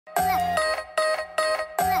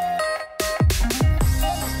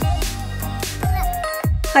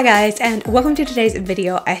Hi guys, and welcome to today's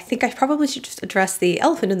video. I think I probably should just address the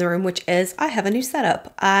elephant in the room, which is I have a new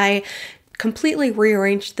setup. I completely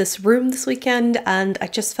rearranged this room this weekend, and I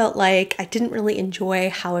just felt like I didn't really enjoy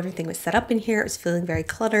how everything was set up in here. It was feeling very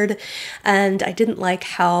cluttered, and I didn't like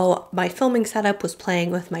how my filming setup was playing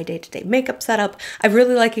with my day-to-day makeup setup. I'm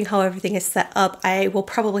really liking how everything is set up. I will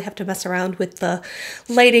probably have to mess around with the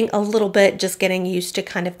lighting a little bit, just getting used to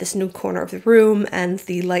kind of this new corner of the room and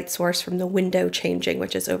the light source from the window changing,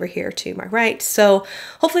 which is over here to my right. So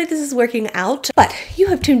hopefully this is working out. But you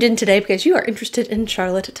have tuned in today because you are interested in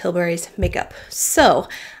Charlotte Tilbury's makeup. So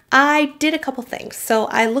I did a couple things. So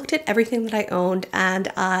I looked at everything that I owned and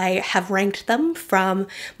I have ranked them from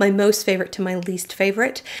my most favorite to my least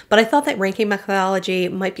favorite. But I thought that ranking methodology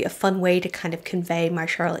might be a fun way to kind of convey my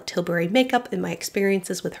Charlotte Tilbury makeup and my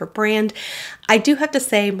experiences with her brand. I do have to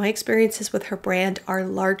say my experiences with her brand are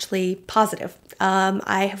largely positive.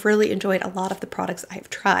 I have really enjoyed a lot of the products I have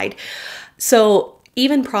tried. So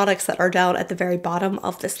even products that are down at the very bottom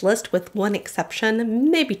of this list, with one exception,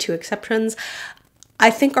 maybe two exceptions, I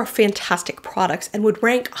think are fantastic products and would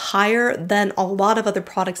rank higher than a lot of other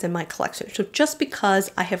products in my collection. So just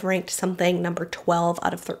because I have ranked something number 12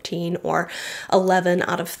 out of 13 or 11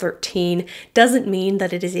 out of 13 doesn't mean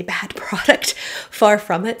that it is a bad product. Far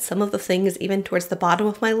from it. Some of the things even towards the bottom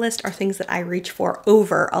of my list are things that I reach for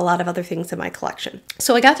over a lot of other things in my collection.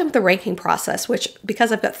 So I got done with the ranking process, which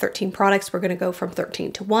because I've got 13 products, we're going to go from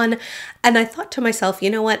 13 to 1. And I thought to myself, you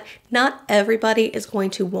know what? Not everybody is going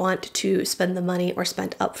to want to spend the money or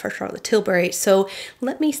spend up for Charlotte Tilbury. So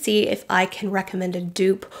let me see if I can recommend a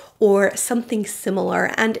dupe or something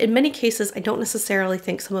similar. And in many cases, I don't necessarily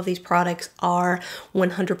think some of these products are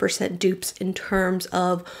 100% dupes in terms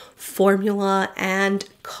of formula and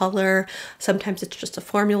color. Sometimes it's just a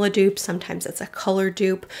formula dupe, sometimes it's a color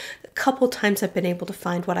dupe. Couple times I've been able to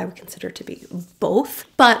find what I would consider to be both,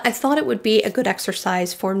 but I thought it would be a good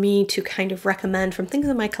exercise for me to kind of recommend from things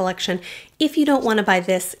in my collection. If you don't want to buy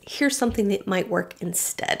this, here's something that might work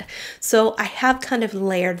instead. So I have kind of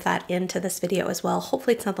layered that into this video as well.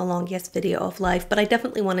 Hopefully it's not the longest video of life, but I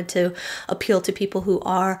definitely wanted to appeal to people who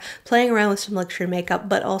are playing around with some luxury makeup,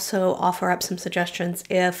 but also offer up some suggestions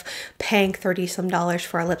if paying $30 some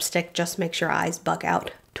for a lipstick just makes your eyes bug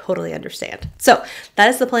out. Totally understand. So that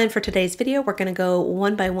is the plan for today's video. We're going to go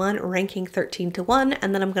one by one, ranking 13 to 1,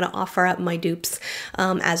 and then I'm going to offer up my dupes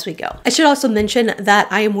as we go. I should also mention that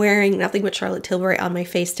I am wearing nothing but Charlotte Tilbury on my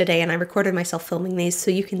face today, and I recorded myself filming these so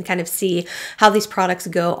you can kind of see how these products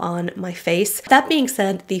go on my face. That being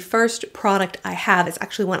said, the first product I have is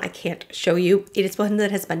actually one I can't show you. It is one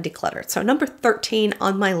that has been decluttered. So number 13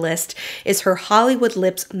 on my list is her Hollywood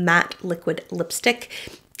Lips Matte Liquid Lipstick.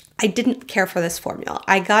 I didn't care for this formula.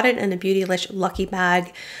 I got it in a Beautylish Lucky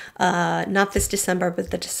Bag, not this December,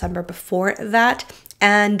 but the December before that,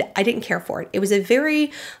 and I didn't care for it. It was a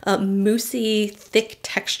very moussey, thick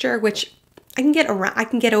texture, which I can get around. I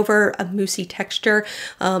can get over a moussey texture.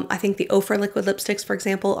 I think the Ofra liquid lipsticks, for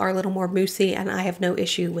example, are a little more moussey, and I have no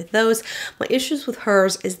issue with those. My issues with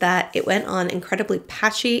hers is that it went on incredibly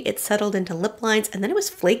patchy. It settled into lip lines, and then it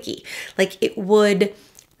was flaky. Like it would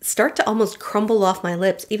start to almost crumble off my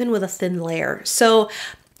lips, even with a thin layer. So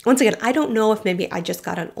once again, I don't know if maybe I just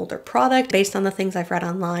got an older product. Based on the things I've read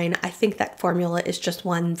online, I think that formula is just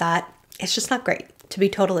one that it's just not great. To be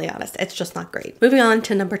totally honest, it's just not great. Moving on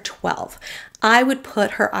to number 12. I would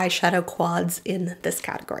put her eyeshadow quads in this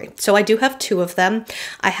category. So I do have two of them.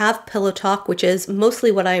 I have Pillow Talk, which is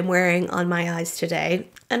mostly what I'm wearing on my eyes today,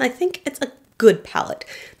 and I think it's a good palette.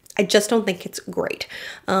 I just don't think it's great.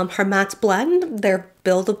 Her mattes blend, they're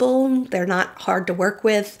buildable, they're not hard to work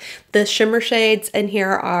with. The shimmer shades in here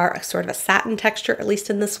are a sort of a satin texture, at least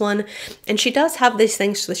in this one. And she does have these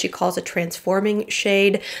things that she calls a transforming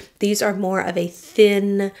shade. These are more of a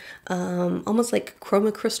thin, almost like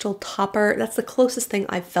chroma crystal topper. That's the closest thing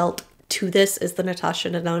I've felt to this is the Natasha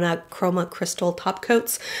Denona Chroma Crystal top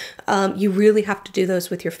coats. You really have to do those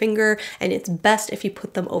with your finger, and it's best if you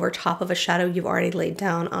put them over top of a shadow you've already laid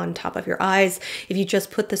down on top of your eyes. If you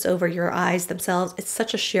just put this over your eyes themselves, it's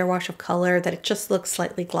such a sheer wash of color that it just looks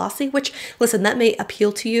slightly glossy, which, listen, that may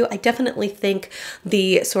appeal to you. I definitely think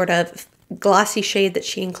the sort of glossy shade that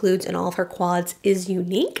she includes in all of her quads is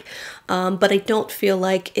unique, but I don't feel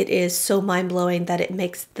like it is so mind-blowing that it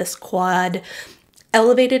makes this quad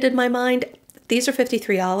elevated in my mind. These are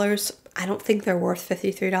 $53. I don't think they're worth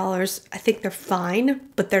 $53. I think they're fine,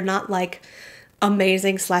 but they're not like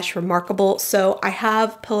amazing / remarkable. So I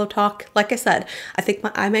have Pillow Talk. Like I said, I think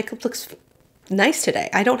my eye makeup looks nice today.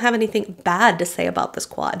 I don't have anything bad to say about this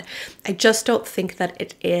quad. I just don't think that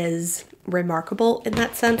it is remarkable in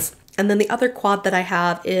that sense. And then the other quad that I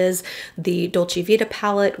have is the Dolce Vita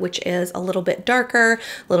palette, which is a little bit darker, a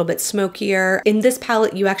little bit smokier. In this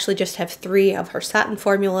palette, you actually just have 3 of her satin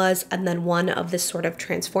formulas and then 1 of this sort of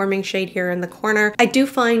transforming shade here in the corner. I do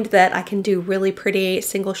find that I can do really pretty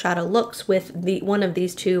single shadow looks with one of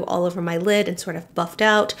these 2 all over my lid and sort of buffed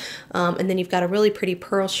out. And then you've got a really pretty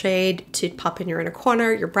pearl shade to pop in your inner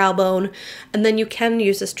corner, your brow bone. And then you can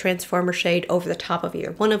use this transformer shade over the top of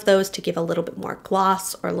either one of those to give a little bit more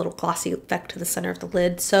gloss or a little glossy effect to the center of the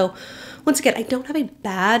lid. So once again, I don't have a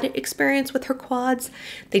bad experience with her quads.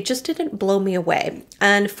 They just didn't blow me away.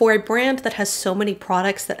 And for a brand that has so many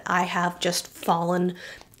products that I have just fallen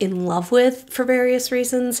in love with for various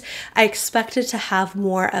reasons, I expected to have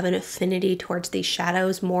more of an affinity towards these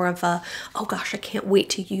shadows, more of a, oh gosh, I can't wait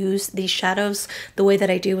to use these shadows the way that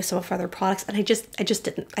I do with some of her other products. And I just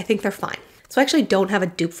didn't. I think they're fine. So I actually don't have a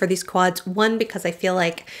dupe for these quads. One, because I feel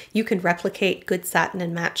like you can replicate good satin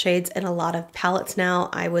and matte shades in a lot of palettes now.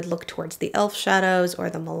 I would look towards the e.l.f. shadows or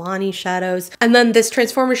the Milani shadows. And then this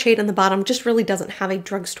transformer shade on the bottom just really doesn't have a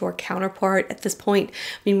drugstore counterpart at this point.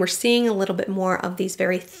 I mean, we're seeing a little bit more of these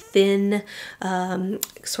very thin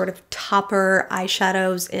sort of topper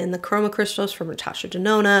eyeshadows in the Chroma Crystals from Natasha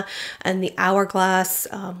Denona and the Hourglass.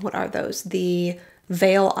 What are those? The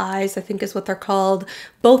Veil Eyes, I think is what they're called.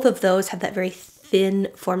 Both of those have that very thin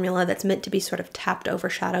formula that's meant to be sort of tapped over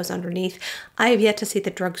shadows underneath. I have yet to see the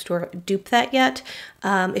drugstore dupe that yet.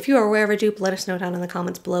 If you are aware of a dupe, let us know down in the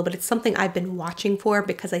comments below, but it's something I've been watching for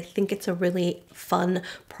because I think it's a really fun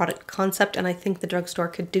product concept and I think the drugstore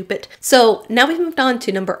could dupe it. So now we've moved on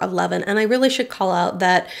to number 11, and I really should call out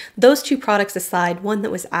that those 2 products aside, one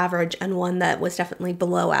that was average and one that was definitely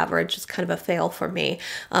below average, is kind of a fail for me.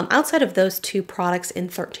 Outside of those 2 products in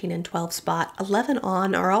 13 and 12 spot, 11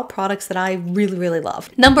 on are all products that I really love.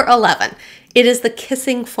 Number 11. It is the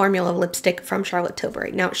Kissing Formula lipstick from Charlotte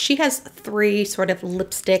Tilbury. Now, she has 3 sort of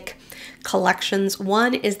lipstick collections.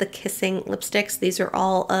 One is the Kissing lipsticks. These are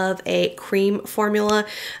all of a cream formula,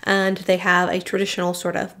 and they have a traditional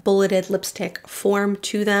sort of bulleted lipstick form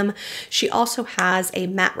to them. She also has a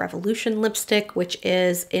Matte Revolution lipstick, which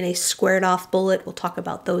is in a squared off bullet. We'll talk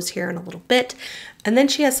about those here in a little bit. And then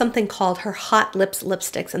she has something called her Hot Lips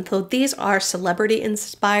lipsticks. And so these are celebrity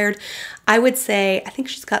inspired. I would say, I think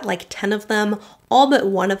she's got like 10 of them. All but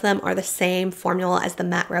one of them are the same formula as the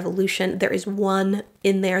Matte Revolution. There is one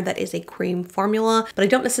in there that is a cream formula, but I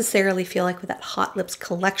don't necessarily feel like with that Hot Lips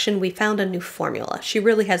collection, we found a new formula. She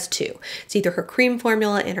really has 2. It's either her cream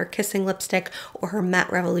formula in her Kissing lipstick or her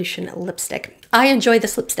Matte Revolution lipstick. I enjoy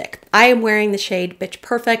this lipstick. I am wearing the shade Bitch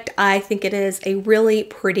Perfect. I think it is a really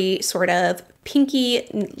pretty sort of pinky,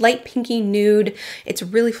 light pinky nude. It's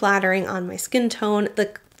really flattering on my skin tone.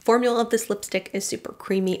 The formula of this lipstick is super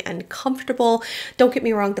creamy and comfortable. Don't get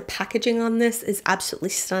me wrong, the packaging on this is absolutely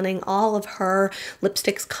stunning. All of her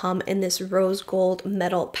lipsticks come in this rose gold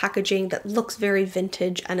metal packaging that looks very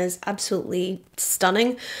vintage and is absolutely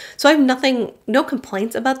stunning. So I have no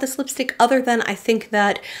complaints about this lipstick other than I think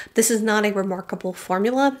that this is not a remarkable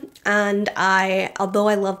formula. And although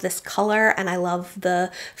I love this color and I love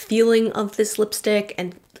the feeling of this lipstick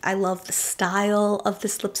and I love the style of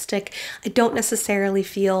this lipstick, I don't necessarily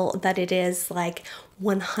feel that it is like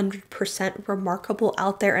 100% remarkable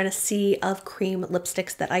out there in a sea of cream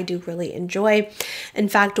lipsticks that I do really enjoy. In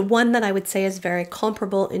fact, one that I would say is very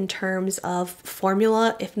comparable in terms of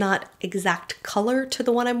formula, if not exact color to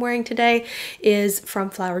the one I'm wearing today, is from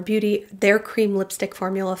Flower Beauty. Their cream lipstick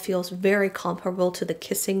formula feels very comparable to the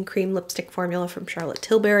Kissing cream lipstick formula from Charlotte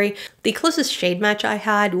Tilbury. The closest shade match I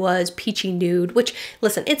had was Peachy Nude, which,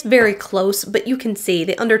 listen, it's very close, but you can see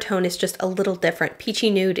the undertone is just a little different. Peachy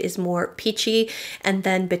Nude is more peachy, and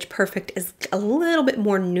then Bitch Perfect is a little bit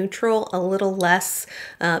more neutral, a little less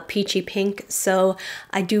peachy pink. So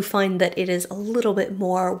I do find that it is a little bit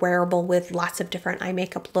more wearable with lots of different eye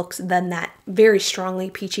makeup looks than that very strongly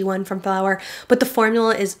peachy one from Flower. But the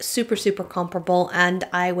formula is super, super comparable, and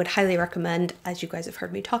I would highly recommend, as you guys have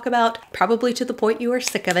heard me talk about, probably to the point you are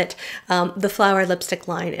sick of it, the Flower lipstick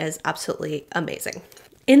line is absolutely amazing.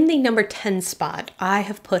 In the number 10 spot, I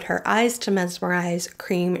have put her Eyes to Mesmerize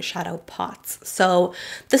Cream Shadow Pots. So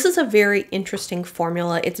this is a very interesting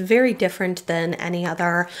formula. It's very different than any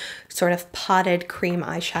other sort of potted cream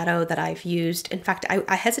eyeshadow that I've used. In fact,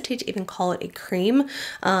 I hesitate to even call it a cream.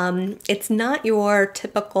 It's not your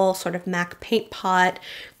typical sort of MAC paint pot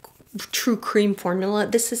true cream formula.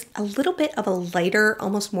 This is a little bit of a lighter,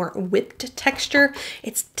 almost more whipped texture.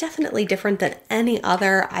 It's definitely different than any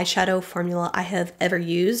other eyeshadow formula I have ever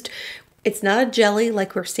used. It's not a jelly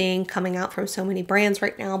like we're seeing coming out from so many brands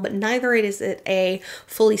right now, but neither is it a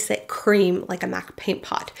fully set cream like a MAC paint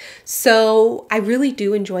pot. So I really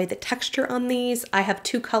do enjoy the texture on these. I have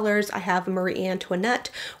two colors. I have Marie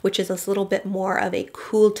Antoinette, which is this little bit more of a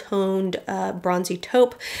cool toned bronzy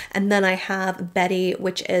taupe. And then I have Betty,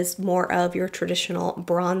 which is more of your traditional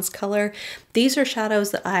bronze color. These are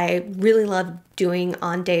shadows that I really love doing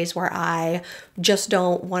on days where I just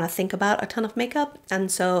don't want to think about a ton of makeup.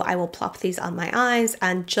 And so I will plop these on my eyes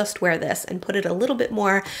and just wear this and put it a little bit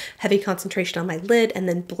more heavy concentration on my lid and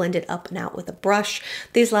then blend it up and out with a brush.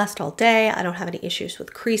 These last all day. I don't have any issues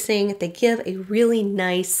with creasing. They give a really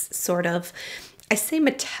nice sort of, I say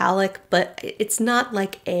metallic, but it's not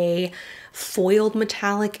like a foiled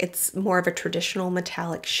metallic. It's more of a traditional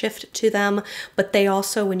metallic shift to them, but they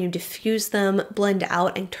also, when you diffuse them, blend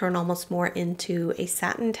out and turn almost more into a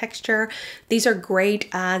satin texture. These are great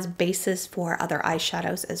as bases for other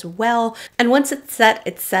eyeshadows as well. And once it's set,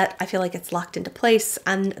 it's set. I feel like it's locked into place.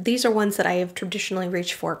 And these are ones that I have traditionally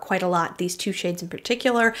reached for quite a lot. These two shades in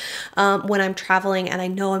particular, when I'm traveling and I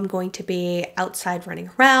know I'm going to be outside running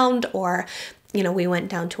around, or you know, we went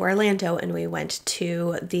down to Orlando and we went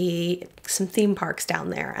to some theme parks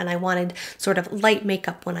down there, and I wanted sort of light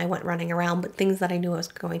makeup when I went running around, but things that I knew I was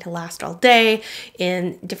going to last all day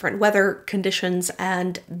in different weather conditions.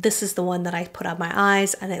 And this is the one that I put on my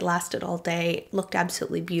eyes and it lasted all day. It looked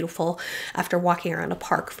absolutely beautiful after walking around a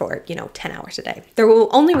park for, 10 hours a day. The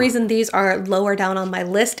only reason these are lower down on my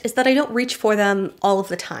list is that I don't reach for them all of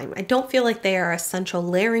the time. I don't feel like they are an essential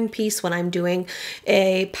layering piece when I'm doing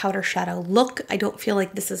a powder shadow look. I don't feel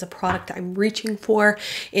like this is a product I'm reaching for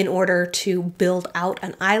in order to build out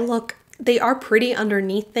an eye look. They are pretty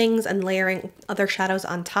underneath things and layering other shadows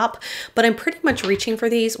on top, but I'm pretty much reaching for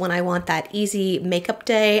these when I want that easy makeup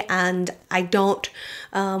day and I don't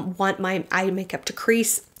want my eye makeup to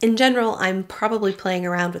crease. In general, I'm probably playing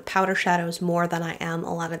around with powder shadows more than I am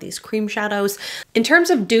a lot of these cream shadows. In terms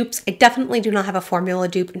of dupes, I definitely do not have a formula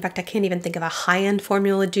dupe. In fact, I can't even think of a high-end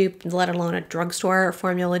formula dupe, let alone a drugstore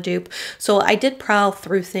formula dupe. So I did prowl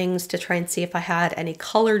through things to try and see if I had any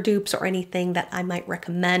color dupes or anything that I might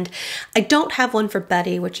recommend. I don't have one for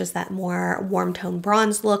Betty, which is that more warm tone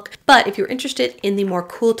bronze look. But if you're interested in the more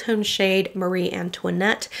cool tone shade Marie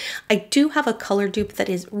Antoinette, I do have a color dupe that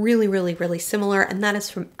is really, really, really similar, and that is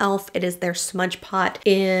from e.l.f. It is their Smudge Pot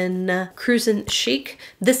in Cruisin' Chic.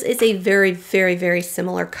 This is a very, very, very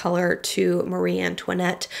similar color to Marie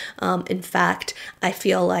Antoinette. In fact, I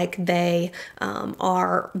feel like they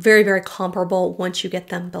are very, very comparable once you get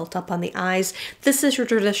them built up on the eyes. This is your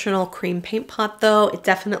traditional cream paint pot though. It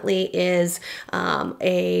definitely is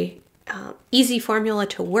easy formula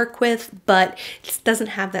to work with, but it doesn't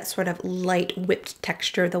have that sort of light whipped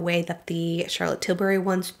texture the way that the Charlotte Tilbury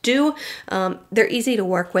ones do. They're easy to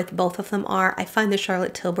work with, both of them are. I find the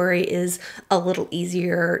Charlotte Tilbury is a little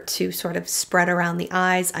easier to sort of spread around the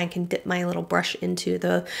eyes. I can dip my little brush into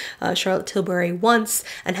the Charlotte Tilbury once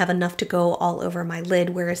and have enough to go all over my lid,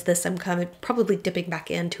 whereas this I'm kind of probably dipping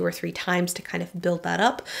back in 2 or 3 times to kind of build that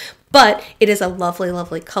up. But it is a lovely,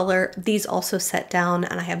 lovely color. These also set down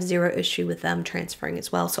and I have zero issue with them transferring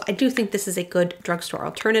as well. So I do think this is a good drugstore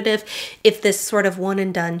alternative if this sort of one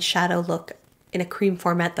and done shadow look in a cream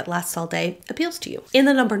format that lasts all day appeals to you. In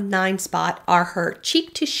the number 9 spot are her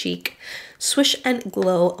Cheek to Chic Swish and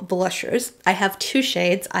Glow blushers. I have 2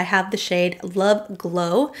 shades. I have the shade Love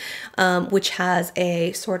Glow, which has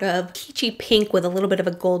a sort of peachy pink with a little bit of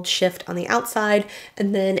a gold shift on the outside,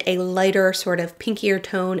 and then a lighter sort of pinkier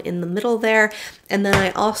tone in the middle there. And then I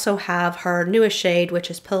also have her newest shade, which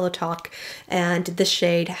is Pillow Talk, and this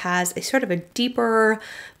shade has a sort of a deeper,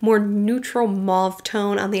 more neutral mauve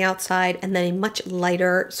tone on the outside, and then a much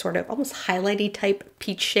lighter sort of almost highlighty type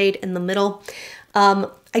peach shade in the middle.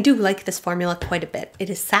 I do like this formula quite a bit. It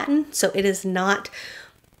is satin, so it is not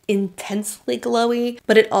intensely glowy,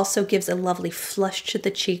 but it also gives a lovely flush to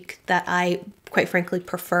the cheek that I quite frankly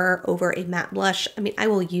prefer over a matte blush. I mean, I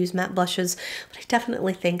will use matte blushes, but I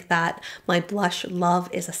definitely think that my blush love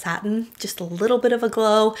is a satin, just a little bit of a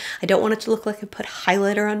glow. I don't want it to look like I put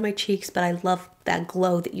highlighter on my cheeks, but I love that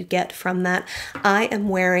glow that you get from that. I am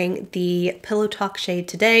wearing the Pillow Talk shade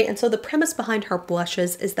today, and so the premise behind her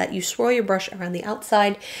blushes is that you swirl your brush around the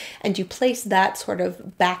outside and you place that sort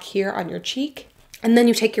of back here on your cheek, And then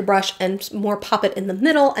you take your brush and more pop it in the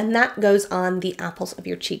middle, and that goes on the apples of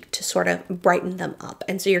your cheek to sort of brighten them up.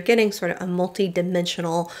 And so you're getting sort of a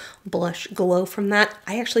multi-dimensional blush glow from that.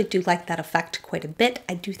 I actually do like that effect quite a bit.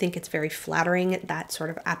 I do think it's very flattering, that sort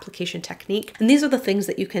of application technique. And these are the things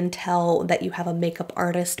that you can tell that you have a makeup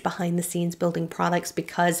artist behind the scenes building products,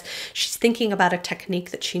 because she's thinking about a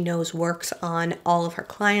technique that she knows works on all of her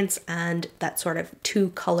clients, and that sort of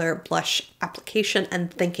two-color blush application,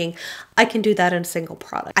 and thinking, I can do that in a single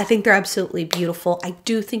product. I think they're absolutely beautiful. I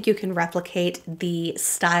do think you can replicate the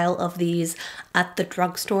style of these at the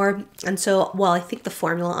drugstore. And so while I think the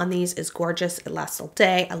formula on these is gorgeous, it lasts all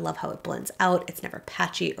day. I love how it blends out. It's never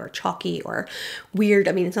patchy or chalky or weird.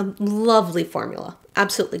 I mean, it's a lovely formula.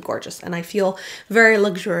 Absolutely gorgeous, and I feel very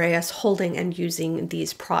luxurious holding and using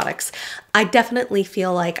these products. I definitely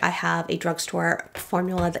feel like I have a drugstore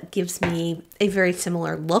formula that gives me a very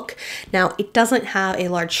similar look. Now, it doesn't have a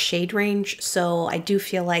large shade range, so I do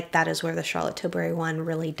feel like that is where the Charlotte Tilbury one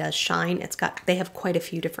really does shine. They have quite a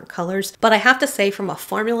few different colors, but I have to say, from a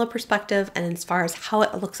formula perspective and as far as how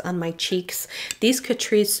it looks on my cheeks, these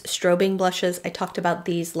Catrice strobing blushes, I talked about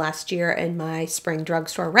these last year in my spring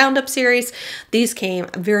drugstore roundup series. These came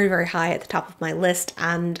very, very high at the top of my list,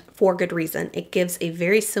 and for good reason. It gives a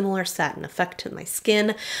very similar satin effect to my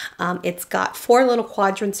skin. It's got 4 little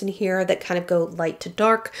quadrants in here that kind of go light to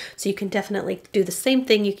dark, so you can definitely do the same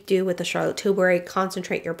thing you could do with the Charlotte Tilbury.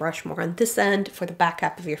 Concentrate your brush more on this end for the back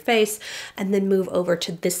half of your face, and then move over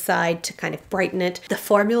to this side to kind of brighten it. The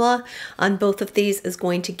formula on both of these is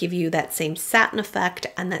going to give you that same satin effect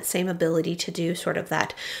and that same ability to do sort of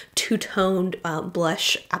that two-toned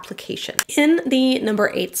blush application. In the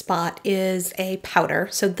number 8 spot is a powder.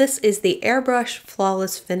 So this is the Airbrush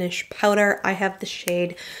Flawless Finish Powder. I have the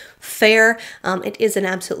shade Fair. It is an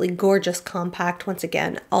absolutely gorgeous compact. Once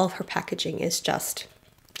again, all of her packaging is just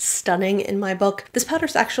stunning in my book. This powder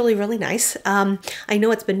is actually really nice. I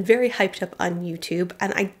know it's been very hyped up on YouTube,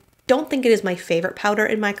 and I don't think it is my favorite powder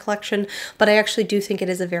in my collection, but I actually do think it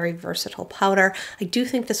is a very versatile powder. I do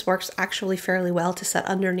think this works actually fairly well to set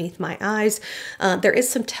underneath my eyes. There is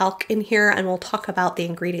some talc in here, and we'll talk about the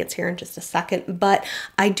ingredients here in just a second, but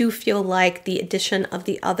I do feel like the addition of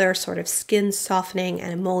the other sort of skin softening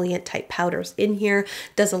and emollient type powders in here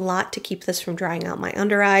does a lot to keep this from drying out my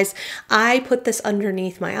under eyes. I put this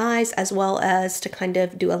underneath my eyes as well as to kind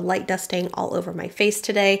of do a light dusting all over my face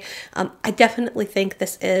today. I definitely think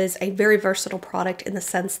this is a very versatile product in the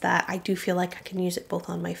sense that I do feel like I can use it both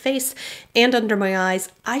on my face and under my eyes.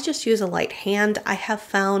 I just use a light hand. I have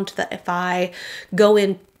found that if I go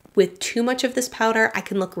in with too much of this powder, I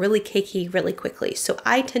can look really cakey really quickly. So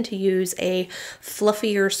I tend to use a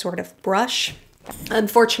fluffier sort of brush.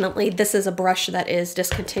 Unfortunately, this is a brush that is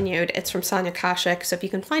discontinued. It's from Sonia Kashuk, so if you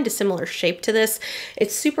can find a similar shape to this,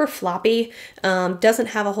 it's super floppy, doesn't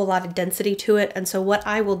have a whole lot of density to it, and so what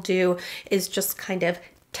I will do is just kind of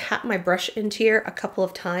tap my brush into here a couple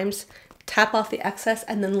of times, tap off the excess,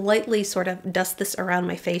 and then lightly sort of dust this around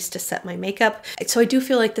my face to set my makeup. So I do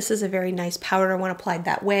feel like this is a very nice powder when applied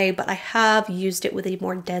that way, but I have used it with a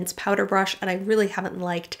more dense powder brush, and I really haven't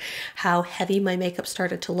liked how heavy my makeup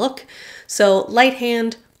started to look. So light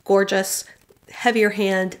hand, gorgeous. Heavier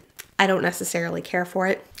hand, I don't necessarily care for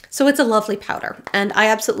it. So it's a lovely powder, and I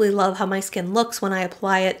absolutely love how my skin looks when I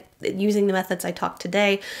apply it using the methods I talked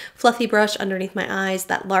today. Fluffy brush underneath my eyes,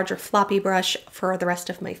 that larger floppy brush for the rest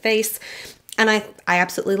of my face. And I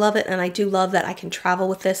absolutely love it, and I do love that I can travel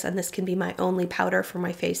with this, and this can be my only powder for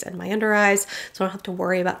my face and my under eyes, so I don't have to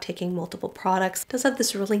worry about taking multiple products. It does have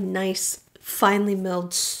this really nice finely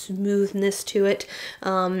milled smoothness to it,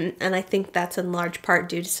 and I think that's in large part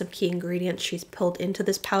due to some key ingredients she's pulled into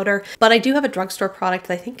this powder. But I do have a drugstore product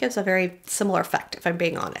that I think gives a very similar effect, if I'm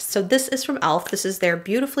being honest. So this is from e.l.f. This is their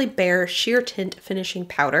Beautifully Bare Sheer Tint Finishing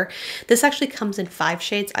Powder. This actually comes in 5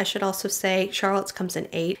 shades, I should also say. Charlotte's comes in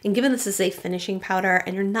 8. And given this is a finishing powder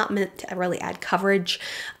and you're not meant to really add coverage,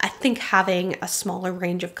 I think having a smaller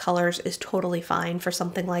range of colors is totally fine for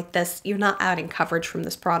something like this. You're not adding coverage from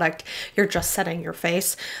this product. You're just setting your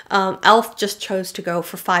face. e.l.f. just chose to go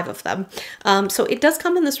for 5 of them. So it does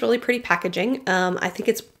come in this really pretty packaging. I think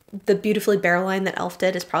it's the Beautifully Bare line that e.l.f.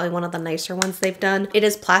 did is probably one of the nicer ones they've done. It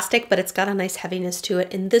is plastic, but it's got a nice heaviness to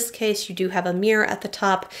it. In this case, you do have a mirror at the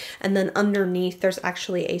top, and then underneath there's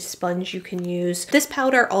actually a sponge you can use. This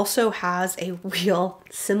powder also has a real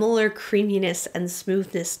similar creaminess and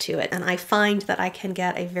smoothness to it, and I find that I can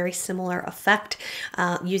get a very similar effect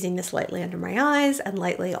using this lightly under my eyes and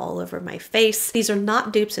lightly all over my face. These are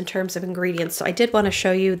not dupes in terms of ingredients, so I did want to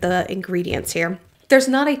show you the ingredients here. There's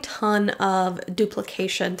not a ton of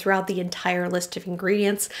duplication throughout the entire list of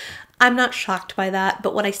ingredients. I'm not shocked by that,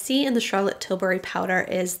 but what I see in the Charlotte Tilbury powder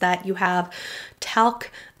is that you have talc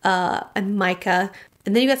and mica,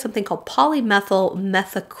 and then you got something called polymethyl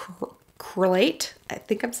methacrylate. I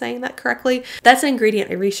think I'm saying that correctly. That's an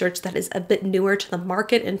ingredient I researched that is a bit newer to the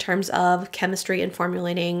market in terms of chemistry and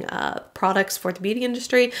formulating products for the beauty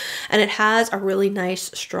industry. And it has a really nice,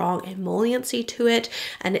 strong emolliency to it.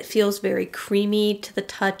 And it feels very creamy to the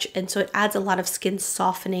touch. And so it adds a lot of skin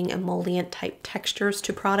softening emollient type textures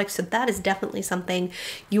to products. So that is definitely something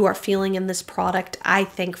you are feeling in this product, I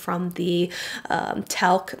think, from the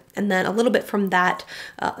talc, and then a little bit from that,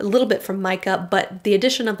 a little bit from mica, but the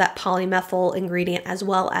addition of that polymethyl ingredient as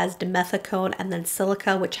well as dimethicone and then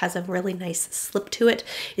silica, which has a really nice slip to it,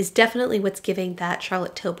 is definitely what's giving that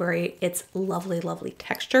Charlotte Tilbury its lovely, lovely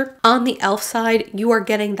texture. On the e.l.f. side, you are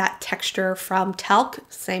getting that texture from talc,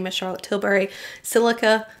 same as Charlotte Tilbury,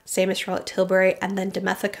 silica, same as Charlotte Tilbury, and then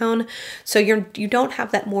dimethicone. So you don't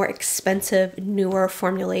have that more expensive, newer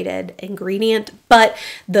formulated ingredient, but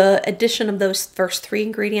the addition of those first three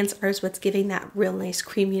ingredients is what's giving that real nice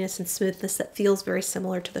creaminess and smoothness that feels very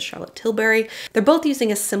similar to the Charlotte Tilbury. They're both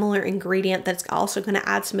using a similar ingredient that's also going to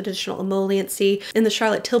add some additional emolliency. In the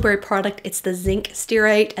Charlotte Tilbury product, it's the zinc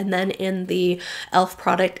stearate, and then in the e.l.f.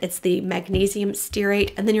 product, it's the magnesium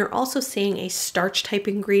stearate. And then you're also seeing a starch type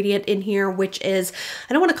ingredient in here, which is,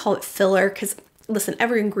 I don't want to call it filler, because listen,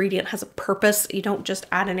 every ingredient has a purpose. You don't just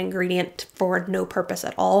add an ingredient for no purpose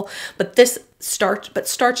at all. But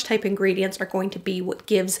starch type ingredients are going to be what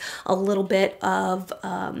gives a little bit of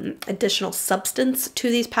additional substance to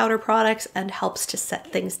these powder products and helps to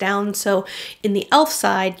set things down. So in the e.l.f.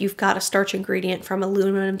 side, you've got a starch ingredient from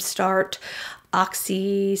aluminum starch,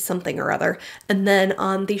 oxy something or other. And then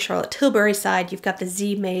on the Charlotte Tilbury side, you've got the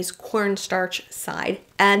Z-Maize cornstarch side.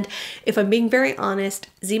 And if I'm being very honest,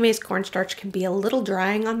 Z-Maize cornstarch can be a little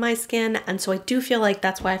drying on my skin. And so I do feel like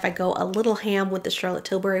that's why if I go a little ham with the Charlotte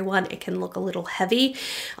Tilbury one, it can look a little heavy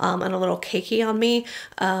and a little cakey on me.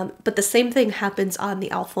 But the same thing happens on the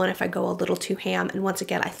e.l.f. one if I go a little too ham. And once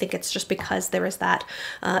again, I think it's just because there is that,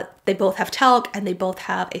 they both have talc and they both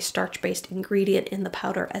have a starch-based ingredient in the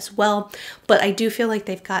powder as well. But I do feel like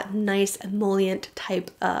they've got nice emollient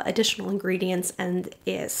type additional ingredients and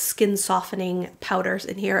skin softening powders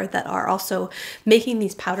in here that are also making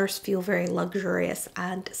these powders feel very luxurious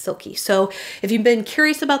and silky. So if you've been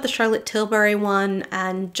curious about the Charlotte Tilbury one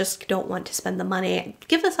and just don't want to spend the money,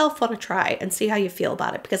 give this e.l.f. one a try and see how you feel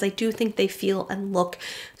about it, because I do think they feel and look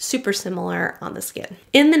super similar on the skin.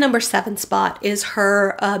 In the number 7 spot is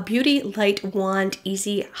her Beauty Light Wand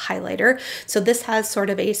Easy Highlighter. So this has sort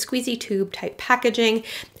of a squeezy tube type packaging,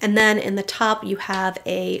 and then in the top you have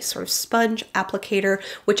a sort of sponge applicator,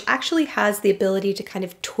 which actually has the ability to kind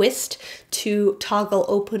of twist to toggle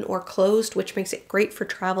open or closed, which makes it great for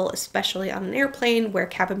travel, especially on an airplane where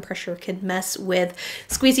cabin pressure can mess with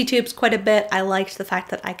squeezy tubes quite a bit. I liked the fact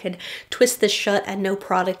that I could twist this shut and no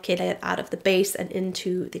product get out of the base and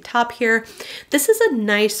into the top here. This is a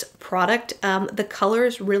nice product. The color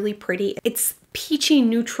is really pretty. It's peachy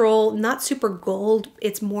neutral, not super gold.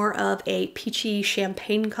 It's more of a peachy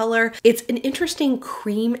champagne color. It's an interesting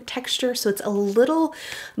cream texture, so it's a little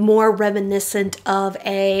more reminiscent of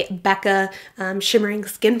a Becca Shimmering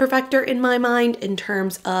Skin Perfector in my mind, in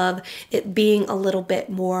terms of it being a little bit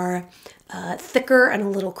more thicker and a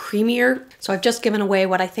little creamier. So I've just given away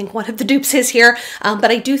what I think one of the dupes is here, but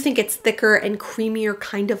I do think it's thicker and creamier,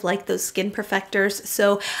 kind of like those Skin Perfectors.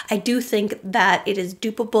 So I do think that it is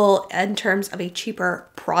dupeable in terms of a cheaper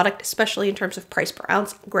product, especially in terms of price per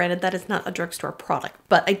ounce. Granted, that is not a drugstore product,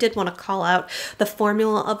 but I did want to call out the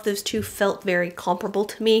formula of those two felt very comparable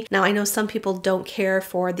to me. Now, I know some people don't care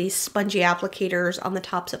for these spongy applicators on the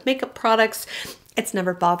tops of makeup products. It's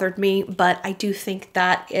never bothered me, but I do think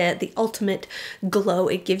that the ultimate glow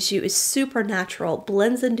it gives you is super natural,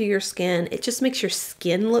 blends into your skin. It just makes your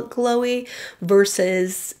skin look glowy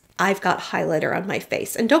versus I've got highlighter on my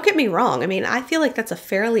face. And don't get me wrong, I mean, I feel like that's a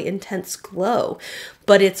fairly intense glow,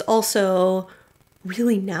 but it's also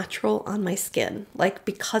really natural on my skin. Like,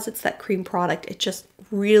 because it's that cream product, it just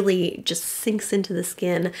really just sinks into the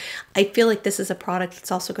skin. I feel like this is a product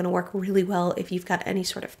that's also going to work really well if you've got any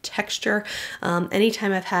sort of texture.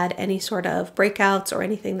 Anytime I've had any sort of breakouts or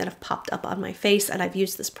anything that have popped up on my face and I've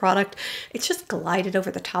used this product, it's just glided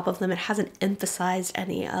over the top of them. It hasn't emphasized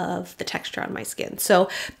any of the texture on my skin. So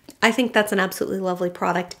I think that's an absolutely lovely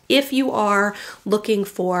product. If you are looking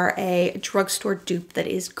for a drugstore dupe that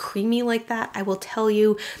is creamy like that, I will tell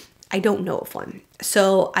you, I don't know of one.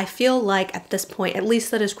 So I feel like at this point, at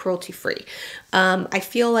least that is cruelty free. I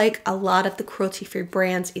feel like a lot of the cruelty free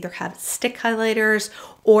brands either have stick highlighters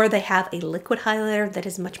or they have a liquid highlighter that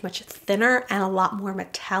is much, much thinner and a lot more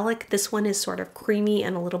metallic. This one is sort of creamy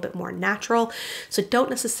and a little bit more natural. So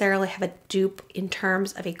don't necessarily have a dupe in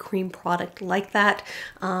terms of a cream product like that.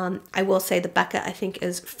 I will say the Becca I think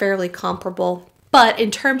is fairly comparable. But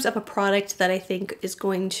in terms of a product that I think is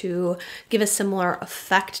going to give a similar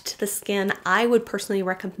effect to the skin, I would personally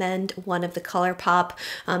recommend one of the ColourPop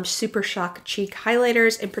Super Shock Cheek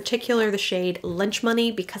highlighters, in particular the shade Lunch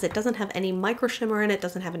Money, because it doesn't have any micro shimmer in it,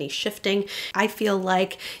 doesn't have any shifting. I feel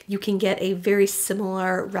like you can get a very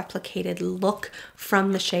similar replicated look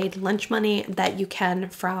from the shade Lunch Money that you can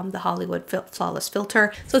from the Hollywood Flawless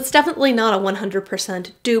Filter. So it's definitely not a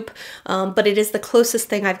 100% dupe, but it is the closest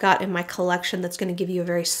thing I've got in my collection that's going to give you a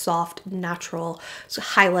very soft, natural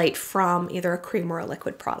highlight from either a cream or a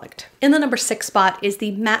liquid product. In the number 6 spot is the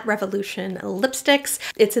Matte Revolution lipsticks.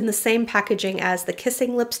 It's in the same packaging as the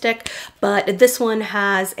Kissing lipstick, but this one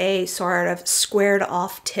has a sort of squared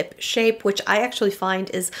off tip shape, which I actually find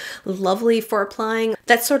is lovely for applying.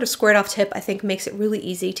 That sort of squared off tip I think makes it really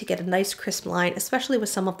easy to get a nice crisp line, especially with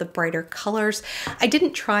some of the brighter colors. I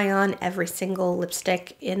didn't try on every single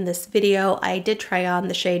lipstick in this video. I did try on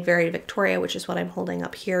the shade Very Victoria, which is what I'm holding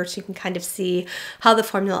up here, so you can kind of see how the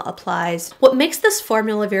formula applies. What makes this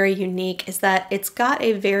formula very unique is that it's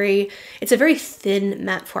a very thin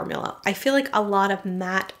matte formula. I feel like a lot of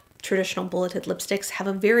matte traditional bulleted lipsticks have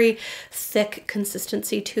a very thick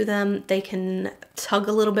consistency to them. They can tug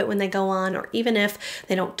a little bit when they go on, or even if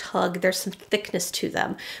they don't tug, there's some thickness to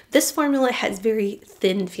them. This formula has very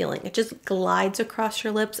thin feeling. It just glides across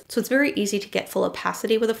your lips. So it's very easy to get full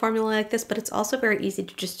opacity with a formula like this, but it's also very easy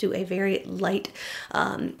to just do a very light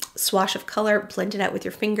swash of color, blend it out with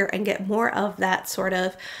your finger, and get more of that sort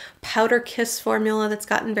of powder kiss formula that's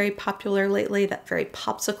gotten very popular lately, that very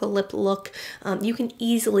popsicle lip look. You can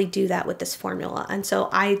easily do that with this formula. And so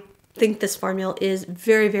I think this formula is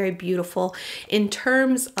very, very beautiful. In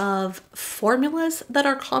terms of formulas that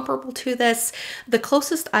are comparable to this, the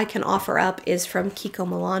closest I can offer up is from Kiko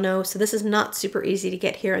Milano. So this is not super easy to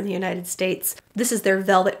get here in the United States. This is their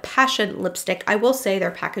Velvet Passion lipstick. I will say their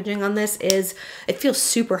packaging on this it feels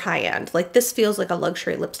super high end. Like this feels like a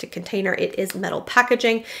luxury lipstick container. It is metal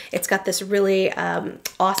packaging. It's got this really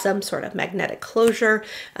awesome sort of magnetic closure.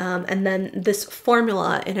 And then this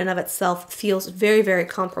formula in and of itself feels very, very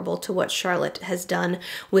comparable to what Charlotte has done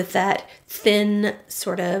with that thin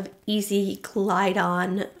sort of easy glide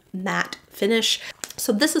on matte finish.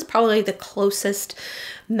 So this is probably the closest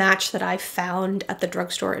match that I've found at the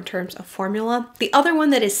drugstore in terms of formula. The other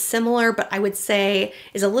one that is similar, but I would say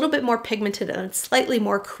is a little bit more pigmented and slightly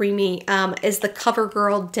more creamy, is the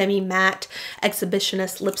CoverGirl Demi-Matte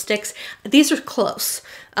Exhibitionist lipsticks. These are close.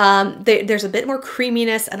 There's a bit more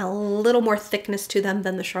creaminess and a little more thickness to them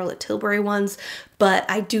than the Charlotte Tilbury ones, but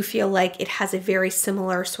I do feel like it has a very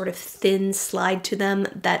similar sort of thin slide to them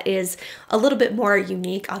that is a little bit more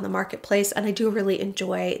unique on the marketplace, and I do really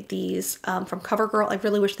enjoy these from CoverGirl. I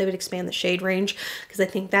really wish they would expand the shade range, because I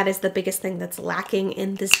think that is the biggest thing that's lacking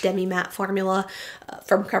in this Demi-Matte formula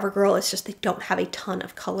from CoverGirl. It's just they don't have a ton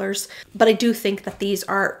of colors, but I do think that these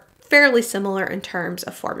are fairly similar in terms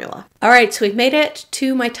of formula. All right, so we've made it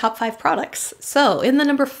to my top 5 products. So in the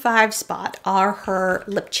number 5 spot are her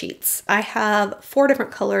lip cheats. I have 4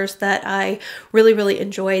 different colors that I really, really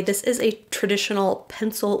enjoy. This is a traditional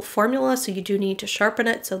pencil formula, so you do need to sharpen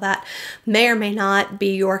it, so that may or may not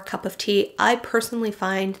be your cup of tea. I personally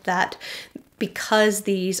find that because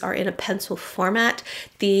these are in a pencil format,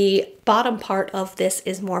 the bottom part of this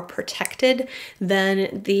is more protected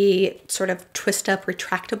than the sort of twist up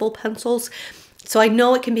retractable pencils. So I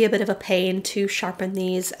know it can be a bit of a pain to sharpen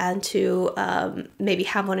these and to maybe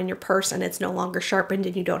have one in your purse and it's no longer sharpened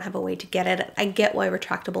and you don't have a way to get it. I get why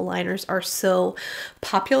retractable liners are so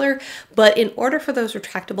popular, but in order for those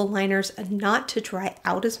retractable liners not to dry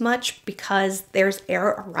out as much because there's air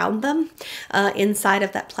around them inside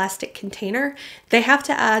of that plastic container, they have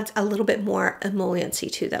to add a little bit more emolliency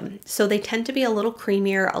to them. So they tend to be a little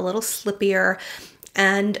creamier, a little slippier,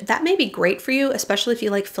 and that may be great for you, especially if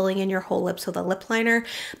you like filling in your whole lips with a lip liner.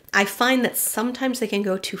 I find that sometimes they can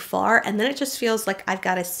go too far, and then it just feels like I've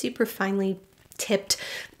got a super finely tipped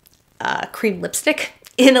cream lipstick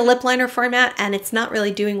in a lip liner format, and it's not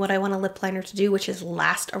really doing what I want a lip liner to do, which is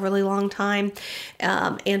last a really long time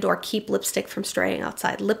and or keep lipstick from straying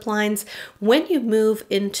outside lip lines. When you move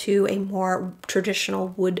into a more traditional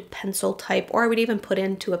wood pencil type, or I would even put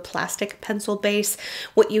into a plastic pencil base,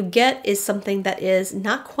 what you get is something that is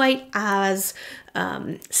not quite as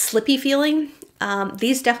slippy feeling.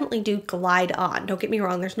 These definitely do glide on. Don't get me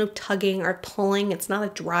wrong, there's no tugging or pulling. It's not a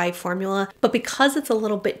dry formula, but because it's a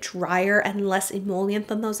little bit drier and less emollient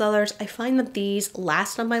than those others, I find that these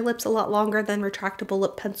last on my lips a lot longer than retractable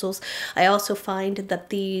lip pencils. I also find that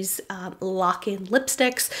these lock in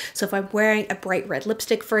lipsticks. So if I'm wearing a bright red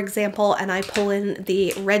lipstick, for example, and I pull in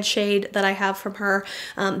the red shade that I have from her,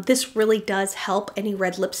 this really does help any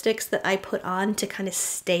red lipsticks that I put on to kind of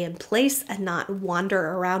stay in place and not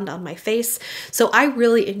wander around on my face. So I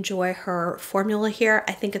really enjoy her formula here.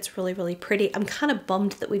 I think it's really, really pretty. I'm kind of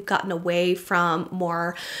bummed that we've gotten away from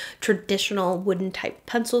more traditional wooden type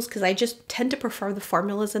pencils because I just tend to prefer the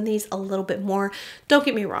formulas in these a little bit more. Don't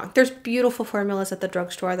get me wrong, there's beautiful formulas at the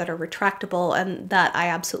drugstore that are retractable and that I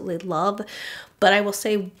absolutely love. But I will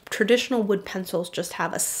say traditional wood pencils just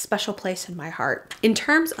have a special place in my heart. In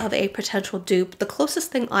terms of a potential dupe, the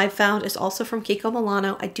closest thing I've found is also from Kiko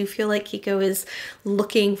Milano. I do feel like Kiko is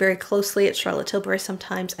looking very closely at Charlotte Tilbury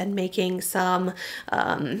sometimes and making some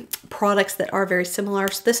products that are very similar.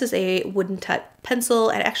 So this is a wooden type pencil.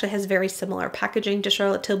 It actually has very similar packaging to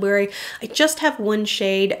Charlotte Tilbury. I just have one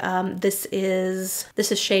shade. This is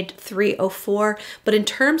shade 304. But in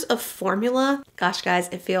terms of formula, gosh guys,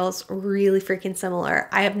 it feels really freaking similar.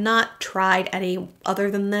 I have not tried any other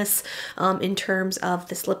than this in terms of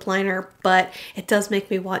this lip liner, but it does make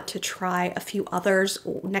me want to try a few others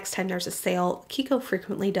next time there's a sale. Kiko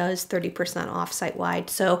frequently does 30% off site-wide.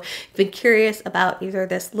 So if you've been curious about either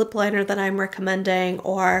this lip liner that I'm recommending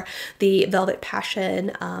or the Velvet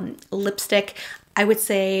Passion lipstick, I would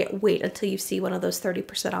say wait until you see one of those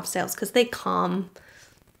 30% off sales because they come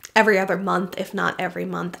every other month, if not every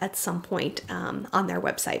month at some point on their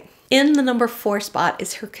website. In the number 4 spot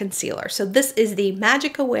is her concealer. So this is the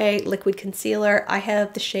Magic Away Liquid Concealer. I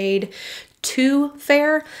have the shade 2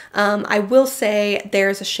 Fair. I will say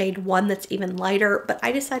there's a shade 1 that's even lighter, but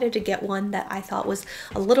I decided to get one that I thought was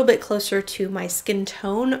a little bit closer to my skin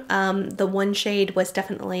tone. The one shade was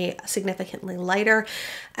definitely significantly lighter,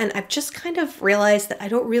 and I've just kind of realized that I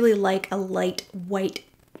don't really like a light white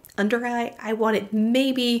under eye. I want it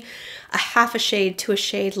maybe a half a shade to a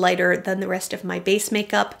shade lighter than the rest of my base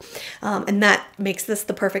makeup, and that makes this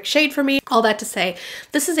the perfect shade for me. All that to say,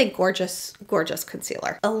 this is a gorgeous, gorgeous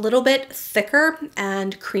concealer. A little bit thicker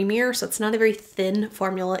and creamier, so it's not a very thin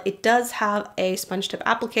formula. It does have a sponge tip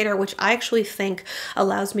applicator, which I actually think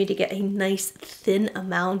allows me to get a nice thin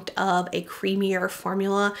amount of a creamier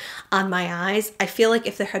formula on my eyes. I feel like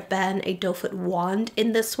if there had been a doe foot wand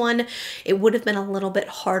in this one, it would have been a little bit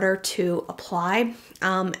harder to apply.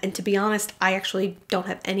 And to be honest, I actually don't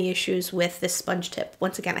have any issues with this sponge tip.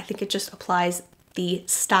 Once again, I think it just applies the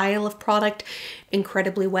style of product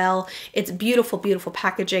incredibly well. It's beautiful, beautiful